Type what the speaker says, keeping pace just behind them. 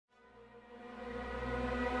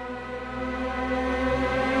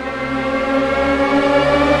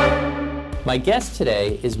My guest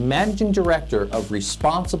today is Managing Director of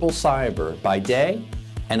Responsible Cyber by day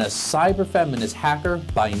and a cyber feminist hacker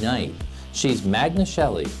by night. She's Magda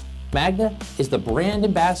Shelley. Magda is the brand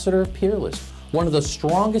ambassador of Peerless, one of the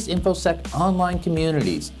strongest InfoSec online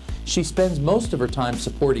communities. She spends most of her time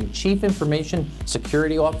supporting chief information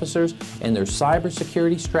security officers in their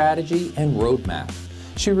cybersecurity strategy and roadmap.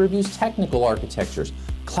 She reviews technical architectures,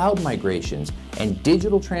 cloud migrations, and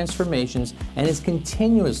digital transformations, and is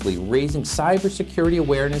continuously raising cybersecurity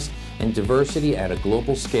awareness and diversity at a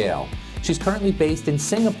global scale. She's currently based in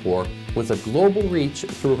Singapore with a global reach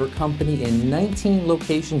through her company in 19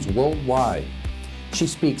 locations worldwide. She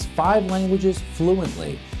speaks 5 languages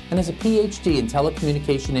fluently and has a PhD in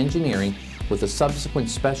telecommunication engineering with a subsequent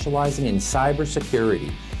specializing in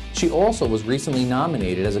cybersecurity. She also was recently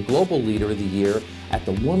nominated as a Global Leader of the Year at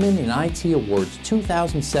the Women in IT Awards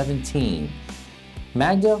 2017.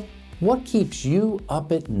 Magda, what keeps you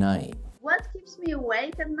up at night? What keeps me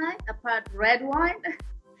awake at night, apart red wine?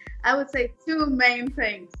 I would say 2 main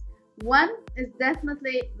things. One is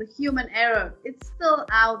definitely the human error. It's still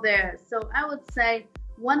out there. So I would say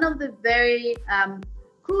one of the very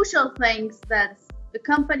crucial things that the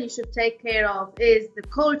company should take care of is the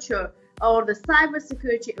culture or the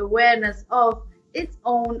cybersecurity awareness of its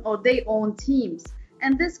own or their own teams.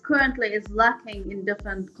 And this currently is lacking in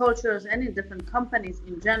different cultures and in different companies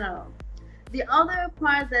in general. The other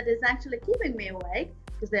part that is actually keeping me awake,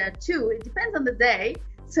 because there are 2, it depends on the day.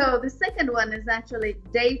 So the second one is actually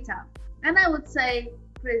data. And I would say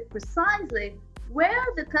precisely where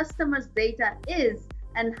the customer's data is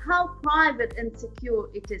and how private and secure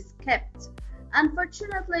it is kept.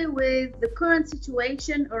 Unfortunately, with the current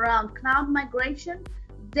situation around cloud migration,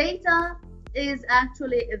 data is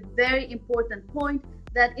actually a very important point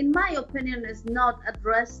that, in my opinion, is not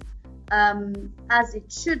addressed as it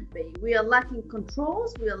should be. We are lacking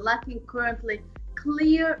controls. We are lacking currently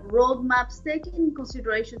clear roadmaps taking in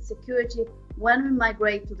consideration security when we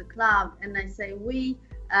migrate to the cloud. And I say we,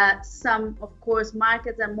 some, of course,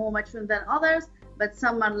 markets are more mature than others, but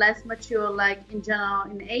some are less mature, like in general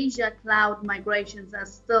in Asia, cloud migrations are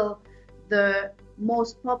still the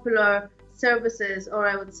most popular services, or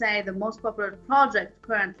I would say the most popular project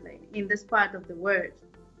currently in this part of the world.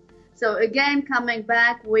 So again, coming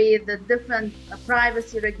back with the different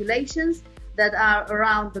privacy regulations that are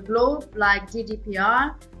around the globe, like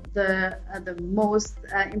GDPR, the most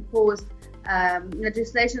imposed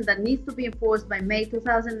legislation that needs to be enforced by May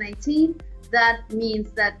 2019. That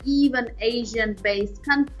means that even Asian-based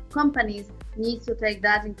companies need to take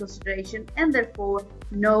that in consideration and therefore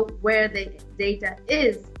know where the data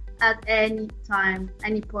is at any time,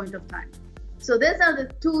 any point of time. So these are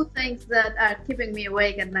the 2 things that are keeping me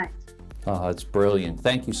awake at night. Oh, that's brilliant.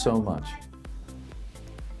 Thank you so much.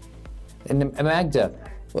 And Magda,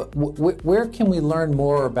 where can we learn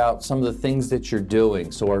more about some of the things that you're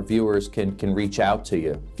doing so our viewers can reach out to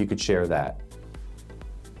you? If you could share that.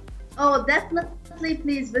 Oh, definitely.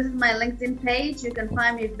 Please visit my LinkedIn page. You can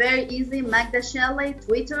find me very easily, Magda Shelley,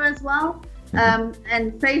 Twitter as well, and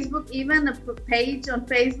Facebook, even a page on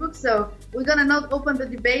Facebook. So we're going to not open the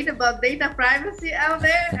debate about data privacy out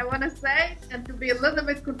there, I want to say, and to be a little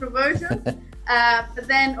bit controversial. But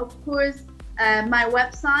then, of course, my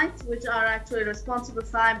websites, which are actually Responsible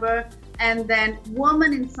Cyber, and then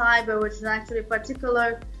Women in Cyber, which is actually a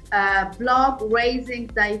particular blog raising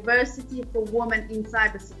diversity for women in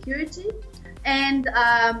cybersecurity. And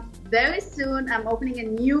very soon I'm opening a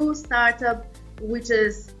new startup which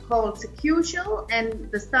is called Secucial,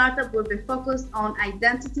 and the startup will be focused on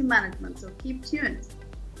identity management. So keep tuned.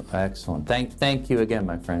 Excellent. Thank you again,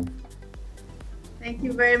 my friend. Thank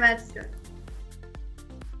you very much, Scott.